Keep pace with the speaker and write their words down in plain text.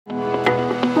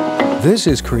This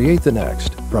is Create the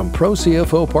Next from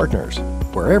ProCFO Partners,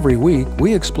 where every week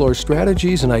we explore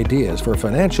strategies and ideas for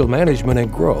financial management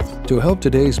and growth to help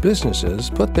today's businesses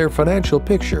put their financial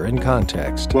picture in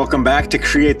context. Welcome back to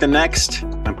Create the Next.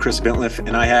 I'm Chris Bentliff,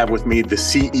 and I have with me the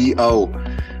CEO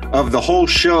of the whole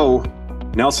show,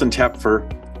 Nelson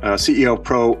Tepfer, CEO of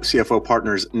ProCFO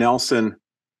Partners. Nelson,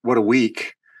 what a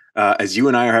week. As you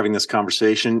and I are having this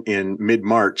conversation in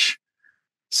mid-March,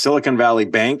 Silicon Valley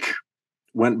Bank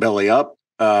went belly up.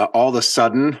 All of a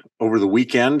sudden, over the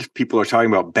weekend, people are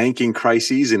talking about banking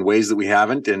crises in ways that we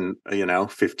haven't in,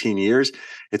 15 years.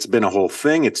 It's been a whole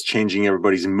thing. It's changing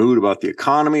everybody's mood about the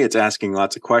economy. It's asking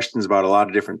lots of questions about a lot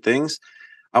of different things.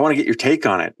 I want to get your take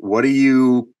on it. What do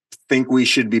you think we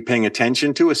should be paying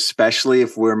attention to, especially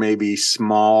if we're maybe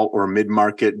small or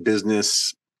mid-market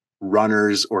business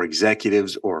runners or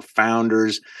executives or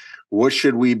founders? What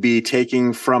should we be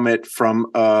taking from it from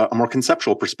a more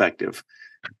conceptual perspective?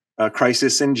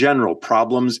 Crisis in general,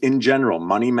 problems in general,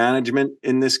 money management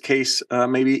in this case,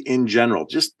 maybe in general.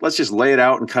 Let's just lay it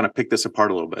out and kind of pick this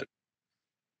apart a little bit.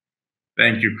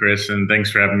 Thank you, Chris, and thanks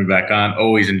for having me back on. I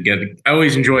always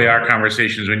enjoy our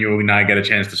conversations when you and I get a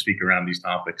chance to speak around these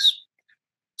topics.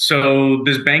 So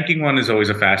this banking one is always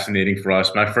a fascinating for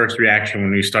us. My first reaction when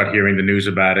we start hearing the news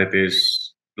about it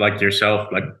is like yourself,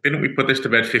 like, didn't we put this to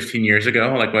bed 15 years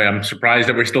ago? Like, wait, I'm surprised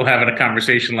that we're still having a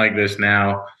conversation like this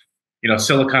now.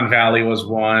 Silicon Valley was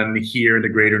one. Here in the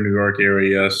greater New York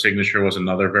area, Signature was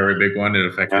another very big one. It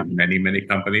affected many, many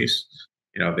companies.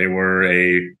 They were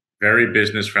a very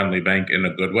business-friendly bank in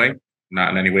a good way, not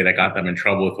in any way that got them in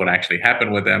trouble with what actually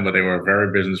happened with them, but they were a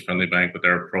very business-friendly bank with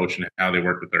their approach and how they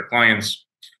worked with their clients.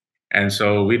 And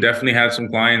so we definitely had some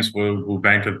clients who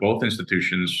banked with both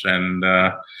institutions. And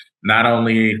not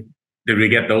only did we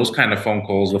get those kind of phone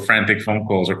calls, the frantic phone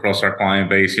calls across our client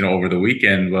base, over the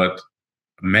weekend, but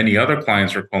many other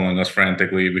clients were calling us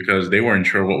frantically because they weren't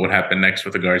sure what would happen next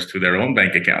with regards to their own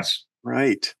bank accounts.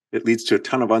 Right. It leads to a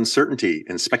ton of uncertainty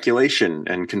and speculation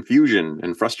and confusion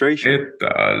and frustration. It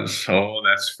does. Oh,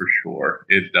 that's for sure.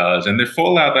 It does. And the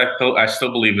fallout, I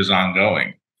still believe, is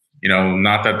ongoing.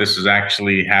 Not that this is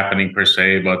actually happening per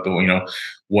se, but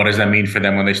what does that mean for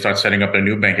them when they start setting up their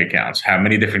new bank accounts? How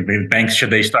many different banks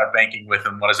should they start banking with,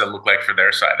 and what does it look like for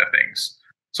their side of things?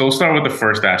 So we'll start with the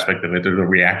first aspect of it, the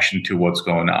reaction to what's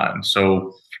going on.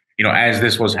 So, as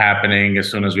this was happening, as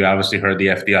soon as we obviously heard the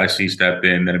FDIC stepped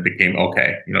in, then it became,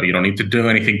 okay, you don't need to do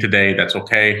anything today. That's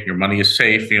okay. Your money is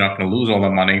safe. You're not going to lose all the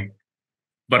money.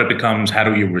 But it becomes, how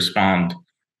do you respond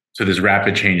to this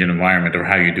rapid change in environment or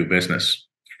how you do business?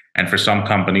 And for some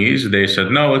companies, they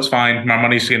said, no, it's fine. My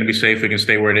money's going to be safe. We can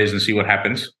stay where it is and see what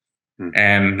happens.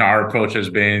 And our approach has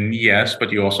been, yes,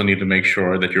 but you also need to make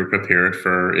sure that you're prepared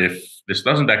for if this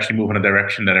doesn't actually move in a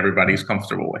direction that everybody's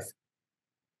comfortable with.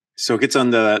 So it gets on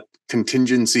the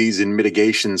contingencies and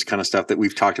mitigations kind of stuff that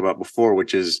we've talked about before,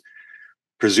 which is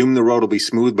presume the road will be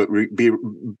smooth, but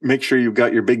make sure you've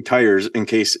got your big tires in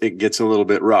case it gets a little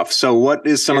bit rough. So what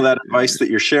is some of that advice that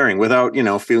you're sharing without,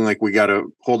 feeling like we got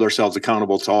to hold ourselves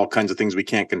accountable to all kinds of ththings we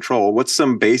can't control? What's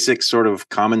some basic sort of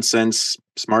common sense,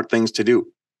 smart things to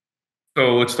do?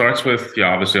 So it starts with,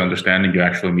 obviously understanding your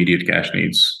actual immediate cash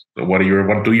needs. So what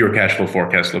do your cash flow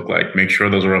forecasts look like? Make sure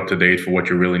those are up to date for what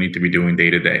you really need to be doing day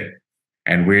to day.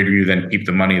 And where do you then keep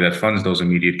the money that funds those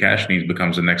immediate cash needs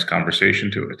becomes the next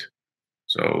conversation to it.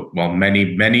 So while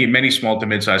many small to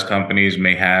mid-sized companies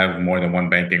may have more than one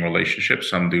banking relationship,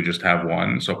 some do just have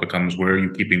one. So it becomes, where are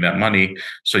you keeping that money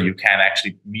so you can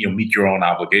actually meet your own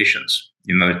obligations,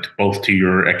 both to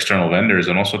your external vendors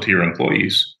and also to your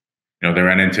employees. They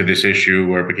ran into this issue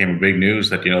where it became big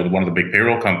news that, one of the big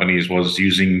payroll companies was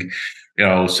using,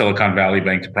 Silicon Valley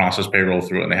Bank to process payroll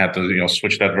through it. And they had to,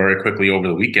 switch that very quickly over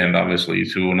the weekend, obviously,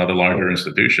 to another larger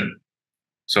institution.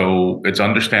 So it's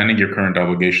understanding your current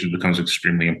obligations becomes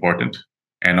extremely important,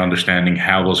 and understanding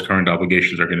how those current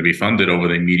obligations are going to be funded over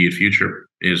the immediate future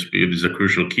is a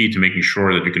crucial key to making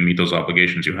sure that you can meet those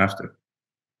obligations you have to.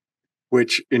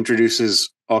 Which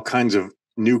introduces all kinds of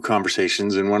new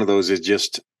conversations. And one of those is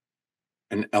just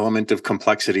an element of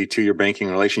complexity to your banking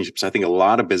relationships. I think a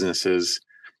lot of businesses,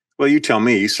 well, you tell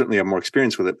me, you certainly have more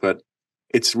experience with it, but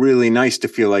it's really nice to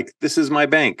feel like this is my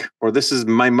bank or this is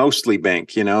my mostly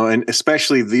bank, and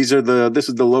especially this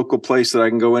is the local place that I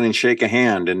can go in and shake a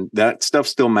hand. And that stuff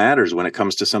still matters when it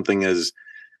comes to something as,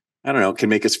 I don't know, can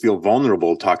make us feel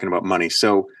vulnerable talking about money.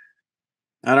 So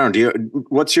I don't know,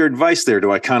 what's your advice there?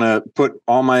 Do I kind of put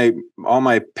all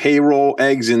my payroll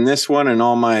eggs in this one and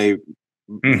all my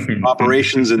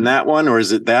operations in that one, or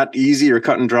is it that easy or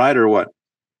cut and dried or what?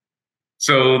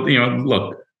 So,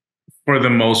 look, For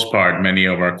the most part, many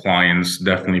of our clients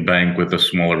definitely bank with the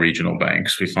smaller regional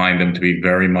banks. We find them to be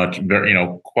very much,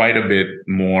 quite a bit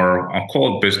more, I'll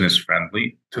call it business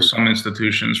friendly to some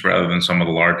institutions rather than some of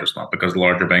the largest, not because the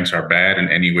larger banks are bad in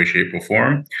any way, shape, or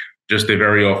form. Just they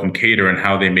very often cater and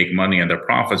how they make money and their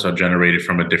profits are generated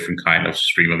from a different kind of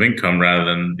stream of income rather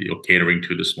than catering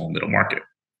to the small middle market.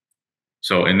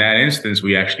 So in that instance,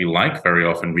 we actually like very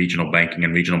often regional banking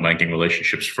and regional banking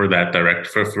relationships for that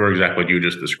for exactly what you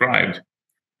just described.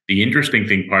 The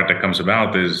interesting part that comes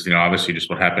about is, obviously just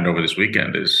what happened over this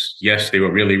weekend is, yes, they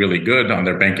were really, really good on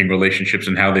their banking relationships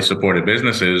and how they supported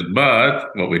businesses, but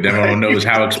what we never know is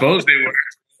how exposed they were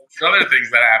to other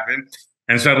things that happened.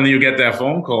 And suddenly you get that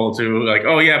phone call to like,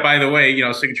 oh yeah, by the way,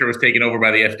 Signature was taken over by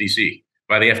the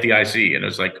FDIC. And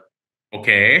it's like,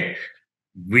 okay,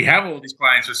 we have all these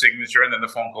clients with Signature, and then the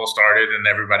phone call started and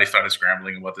everybody started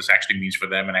scrambling and what this actually means for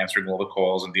them and answering all the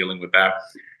calls and dealing with that.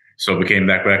 So it became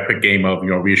that quick game of,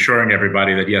 reassuring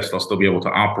everybody that, yes, they'll still be able to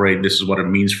operate. This is what it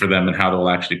means for them and how they'll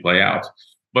actually play out.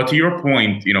 But to your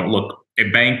point, look, a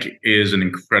bank is an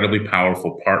incredibly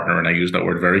powerful partner, and I use that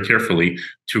word very carefully,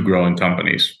 to growing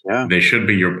companies. Yeah. They should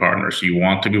be your partners. You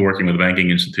want to be working with banking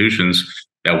institutions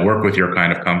that work with your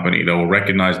kind of company, that will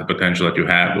recognize the potential that you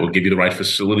have, that will give you the right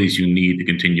facilities you need to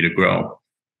continue to grow.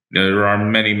 There are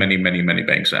many, many, many, many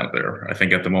banks out there. I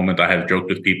think at the moment I have joked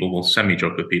with people, well,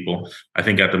 semi-joked with people. I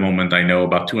think at the moment I know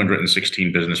about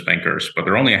 216 business bankers, but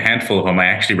there are only a handful of whom I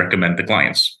actually recommend to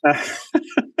clients.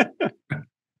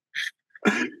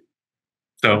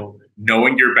 So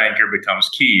knowing your banker becomes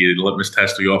key. The litmus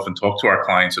test we often talk to our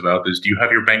clients about is, do you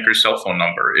have your banker's cell phone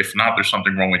number? If not, there's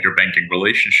something wrong with your banking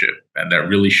relationship. And that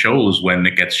really shows when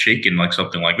it gets shaken like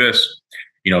something like this.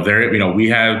 We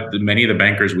have many of the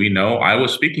bankers we know. I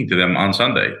was speaking to them on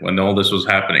Sunday when all this was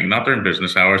happening, not during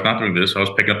business hours, not during this. I was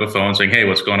picking up the phone saying, hey,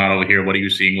 what's going on over here? What are you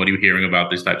seeing? What are you hearing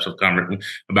about these types of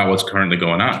about what's currently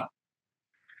going on?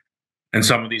 And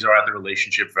some of these are at the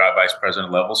relationship vice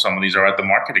president level. Some of these are at the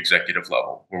market executive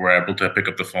level, where we're able to pick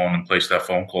up the phone and place that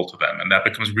phone call to them. And that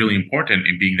becomes really important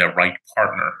in being that right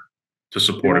partner to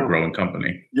support a growing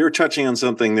company. You're touching on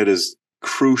something that is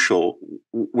crucial,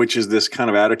 which is this kind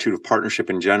of attitude of partnership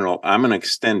in general. I'm going to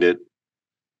extend it.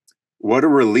 What a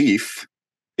relief,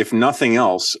 if nothing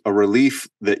else, a relief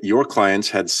that your clients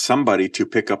had somebody to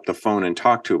pick up the phone and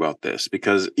talk to about this.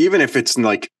 Because even if it's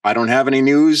like, I don't have any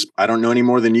news, I don't know any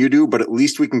more than you do, but at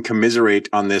least we can commiserate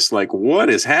on this, like what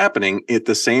is happening at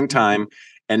the same time.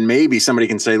 And maybe somebody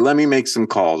can say, let me make some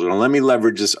calls, or let me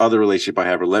leverage this other relationship I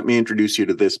have, or let me introduce you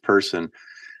to this person.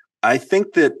 I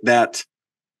think that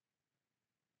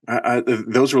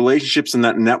those relationships and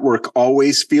that network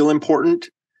always feel important,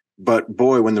 but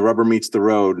boy, when the rubber meets the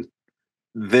road,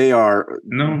 they're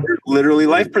literally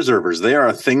life preservers. They are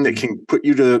a thing that can put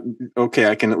you to, okay,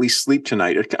 I can at least sleep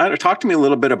tonight. Talk to me a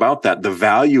little bit about that, the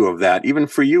value of that, even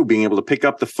for you being able to pick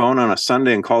up the phone on a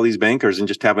Sunday and call these bankers and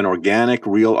just have an organic,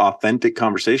 real, authentic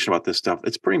conversation about this stuff.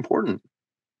 It's pretty important.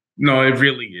 No, it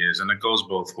really is. And it goes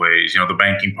both ways. The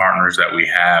banking partners that we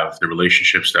have, the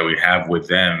relationships that we have with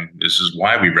them, this is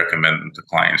why we recommend them to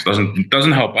clients. It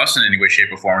doesn't help us in any way,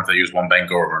 shape, or form if they use one bank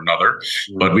over another,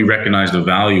 but we recognize the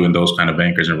value in those kind of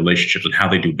bankers and relationships and how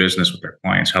they do business with their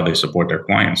clients, how they support their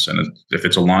clients. And if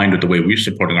it's aligned with the way we're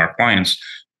supporting our clients,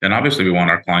 then obviously we want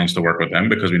our clients to work with them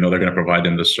because we know they're going to provide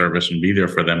them the service and be there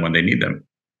for them when they need them.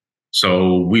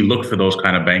 So we look for those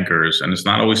kind of bankers, and it's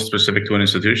not always specific to an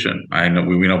institution. I know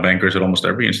we know bankers at almost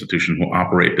every institution who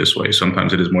operate this way.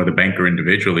 Sometimes it is more the banker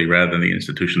individually rather than the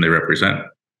institution they represent.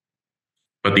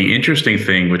 But the interesting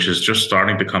thing, which is just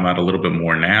starting to come out a little bit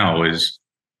more now, is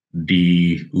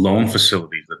the loan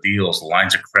facilities, the deals, the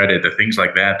lines of credit, the things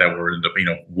like that were,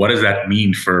 what does that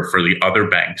mean for the other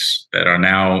banks that are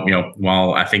now,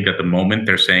 while I think at the moment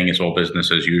they're saying it's all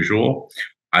business as usual,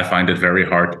 I find it very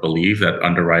hard to believe that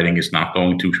underwriting is not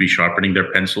going to be sharpening their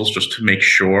pencils just to make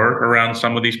sure around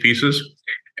some of these pieces.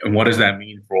 And what does that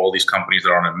mean for all these companies that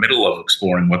are in the middle of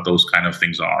exploring what those kind of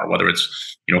things are, whether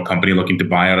it's, a company looking to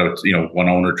buy out, one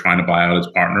owner trying to buy out its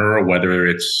partner, or whether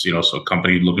it's, so a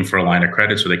company looking for a line of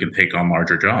credit so they can take on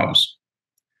larger jobs.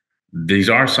 These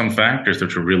are some factors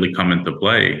that will really come into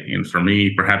play. And for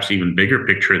me, perhaps even bigger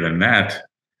picture than that,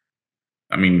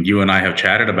 I mean, you and I have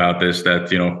chatted about this,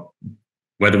 that,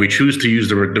 whether we choose to use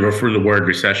the word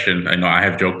recession, I know I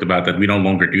have joked about that we no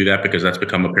longer do that because that's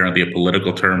become apparently a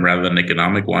political term rather than an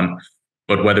economic one.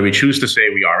 But whether we choose to say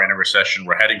we are in a recession,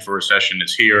 we're heading for a recession,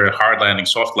 it's here, hard landing,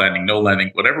 soft landing, no landing,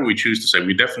 whatever we choose to say,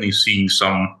 we're definitely seeing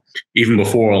some, even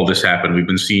before all this happened, we've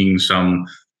been seeing some,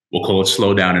 we'll call it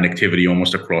slowdown in activity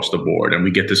almost across the board. And we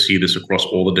get to see this across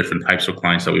all the different types of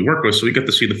clients that we work with. So we get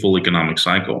to see the full economic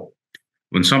cycle.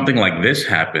 When something like this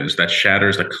happens, that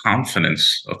shatters the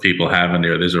confidence of people have in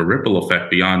there. There's a ripple effect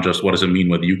beyond just what does it mean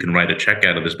whether you can write a check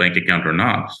out of this bank account or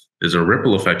not. There's a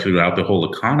ripple effect throughout the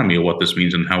whole economy of what this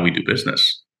means and how we do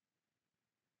business.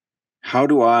 How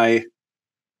do I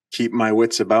keep my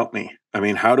wits about me? I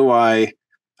mean, how do I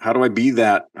be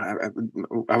that?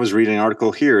 I was reading an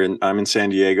article here, and I'm in San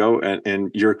Diego,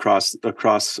 and you're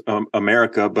across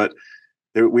America, but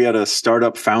we had a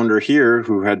startup founder here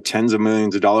who had tens of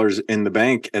millions of dollars in the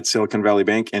bank at Silicon Valley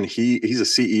Bank, and he's a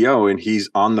CEO, and he's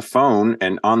on the phone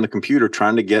and on the computer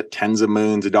trying to get tens of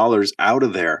millions of dollars out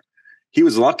of there. He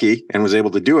was lucky and was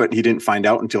able to do it. He didn't find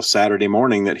out until Saturday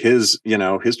morning that his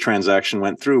transaction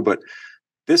went through, but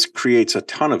this creates a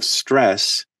ton of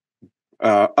stress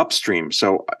upstream.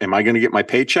 So am I going to get my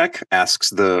paycheck? Asks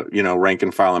the, rank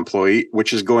and file employee,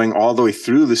 which is going all the way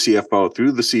through the CFO,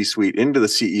 through the C-suite, into the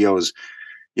CEO's,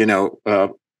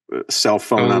 cell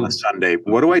phone on a Sunday.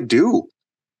 What do I do?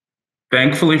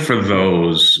 Thankfully for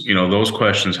those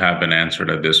questions have been answered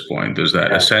at this point. Is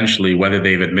that essentially, whether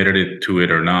they've admitted it to it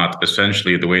or not,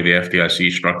 essentially the way the FDIC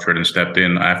structured and stepped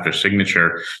in after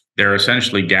signature, they're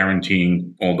essentially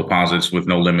guaranteeing all deposits with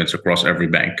no limits across every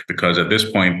bank. Because at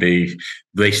this point,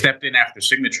 they stepped in after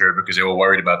signature because they were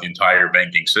worried about the entire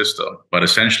banking system. But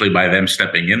essentially, by them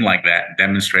stepping in like that,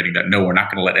 demonstrating that, no, we're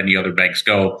not going to let any other banks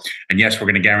go. And yes, we're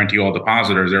going to guarantee all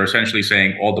depositors. They're essentially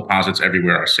saying all deposits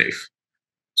everywhere are safe.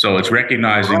 So it's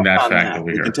recognizing that fact over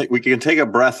here. We can take a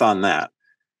breath on that,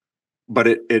 but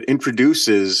it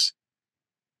introduces,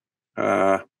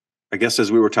 I guess,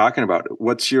 as we were talking about,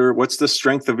 what's the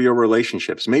strength of your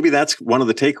relationships? Maybe that's one of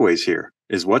the takeaways here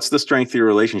is what's the strength of your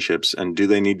relationships and do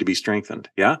they need to be strengthened?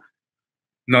 Yeah.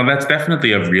 No, that's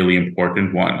definitely a really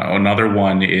important one. Another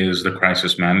one is the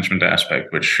crisis management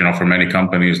aspect, which, for many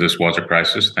companies, this was a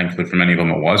crisis. Thankfully, for many of them,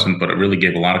 it wasn't, but it really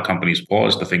gave a lot of companies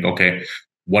pause to think, okay,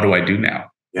 what do I do now?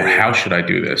 Or how should I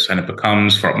do this? And it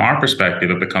becomes, from our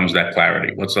perspective, it becomes that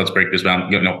clarity. Let's break this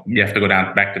down. You have to go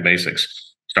down back to basics.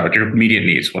 Start with your immediate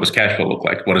needs. What does cash flow look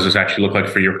like? What does this actually look like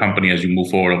for your company as you move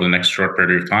forward over the next short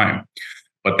period of time?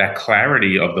 But that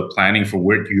clarity of the planning for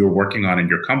what you're working on in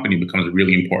your company becomes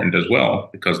really important as well,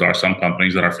 because there are some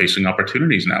companies that are facing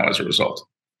opportunities now as a result.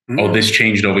 Mm-hmm. Oh, this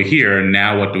changed over here.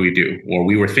 Now what do we do? Or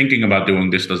we were thinking about doing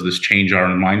this. Does this change our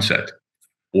mindset?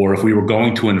 Or if we were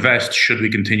going to invest, should we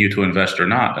continue to invest or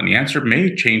not? And the answer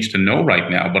may change to no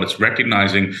right now, but it's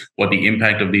recognizing what the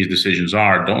impact of these decisions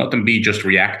are. Don't let them be just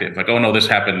reactive. Like, oh, no, this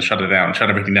happened, shut it down, shut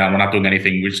everything down. We're not doing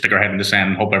anything. We just stick our head in the sand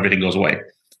and hope everything goes away.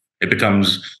 It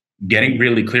becomes getting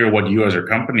really clear what you as a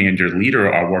company and your leader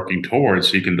are working towards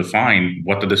so you can define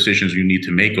what the decisions you need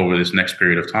to make over this next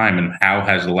period of time and how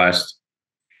have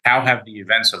the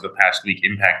events of the past week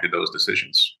impacted those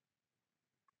decisions.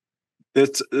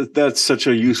 That's such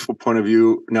a useful point of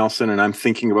view, Nelson. And I'm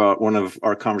thinking about one of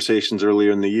our conversations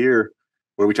earlier in the year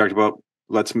where we talked about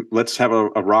let's have a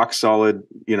rock solid,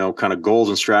 kind of goals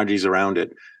and strategies around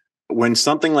it. When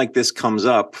something like this comes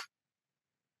up,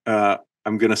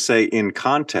 I'm going to say in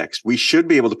context, we should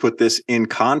be able to put this in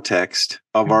context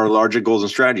of our larger goals and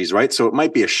strategies, right? So it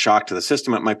might be a shock to the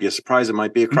system. It might be a surprise. It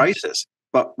might be a crisis,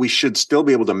 but we should still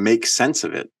be able to make sense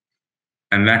of it.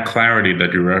 And that clarity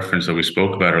that you referenced that we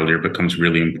spoke about earlier becomes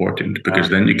really important because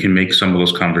then you can make some of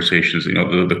those conversations,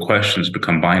 the questions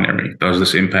become binary. Does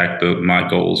this impact my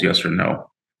goals? Yes or no?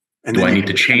 And do I need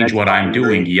to change what I'm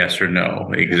doing? Yes or no?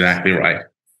 Exactly right.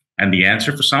 And the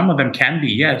answer for some of them can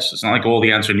be yes. It's not like all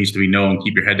the answer needs to be no and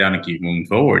keep your head down and keep moving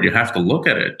forward. You have to look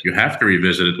at it. You have to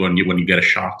revisit it when you get a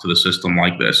shock to the system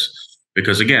like this.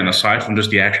 Because again, aside from just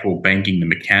the actual banking, the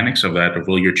mechanics of that, of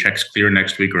will your checks clear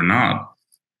next week or not,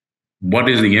 what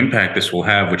is the impact this will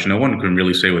have, which no one can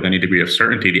really say with any degree of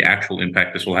certainty, the actual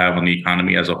impact this will have on the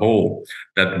economy as a whole,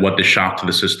 that what the shock to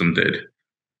the system did.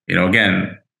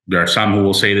 Again, there are some who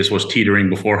will say this was teetering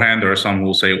beforehand. There are some who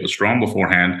will say it was strong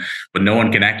beforehand, but no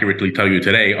one can accurately tell you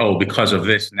today, oh, because of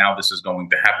this, now this is going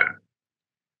to happen.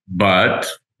 But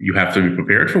you have to be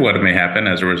prepared for what may happen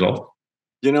as a result.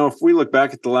 If we look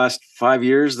back at the last 5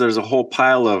 years, there's a whole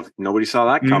pile of nobody saw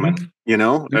that coming,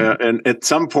 and at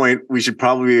some point we should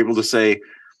probably be able to say,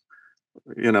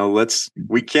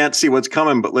 we can't see what's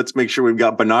coming, but let's make sure we've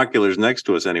got binoculars next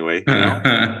to us anyway.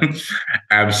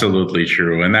 Absolutely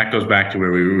true. And that goes back to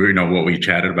where what we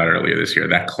chatted about earlier this year.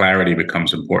 That clarity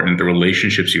becomes important. The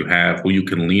relationships you have, who you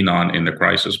can lean on in the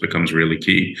crisis becomes really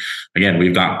key. Again,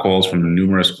 we've got calls from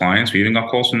numerous clients. We even got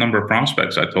calls from a number of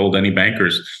prospects. I told any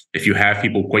bankers, if you have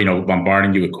people,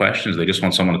 bombarding you with questions, they just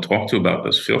want someone to talk to about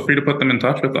this, feel free to put them in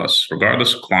touch with us,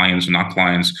 regardless of clients, not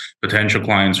clients, potential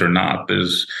clients or not.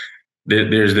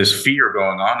 There's this fear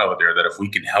going on over there that if we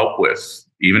can help with,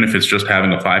 even if it's just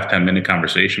having a 5-10 minute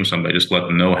conversation with somebody, just let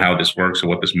them know how this works and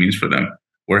what this means for them.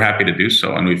 We're happy to do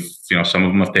so. And we've, some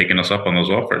of them have taken us up on those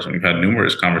offers, and we've had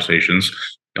numerous conversations.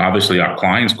 Obviously, our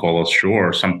clients call us,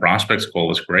 sure. Some prospects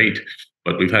call us, great.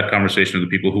 But we've had conversations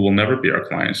with people who will never be our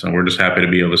clients. And we're just happy to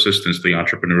be of assistance to the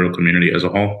entrepreneurial community as a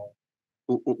whole.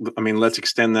 I mean, let's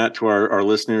extend that to our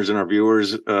listeners and our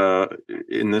viewers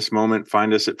in this moment.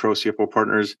 Find us at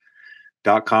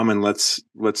ProCFOPartners.com and let's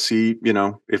see,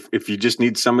 if you just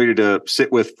need somebody to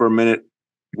sit with for a minute,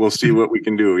 we'll see what we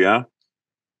can do. Yeah.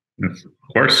 Of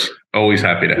course. Always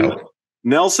happy to help.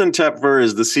 Nelson Tepfer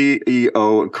is the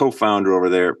CEO and co-founder over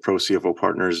there at ProCFO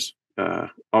Partners.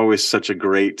 Always such a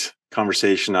great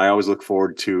conversation. I always look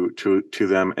forward to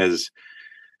them as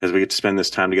we get to spend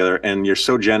this time together. And you're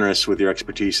so generous with your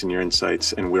expertise and your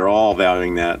insights, and we're all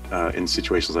valuing that in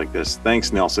situations like this.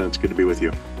 Thanks, Nelson. It's good to be with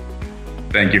you.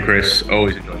 Thank you, Chris.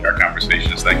 Always enjoy our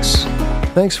conversations. Thanks.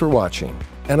 Thanks for watching,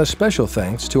 and a special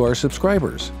thanks to our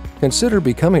subscribers. Consider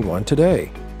becoming one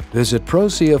today. Visit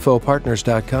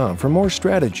ProCFOPartners.com for more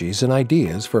strategies and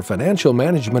ideas for financial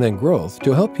management and growth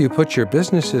to help you put your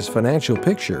business's financial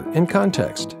picture in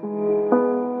context.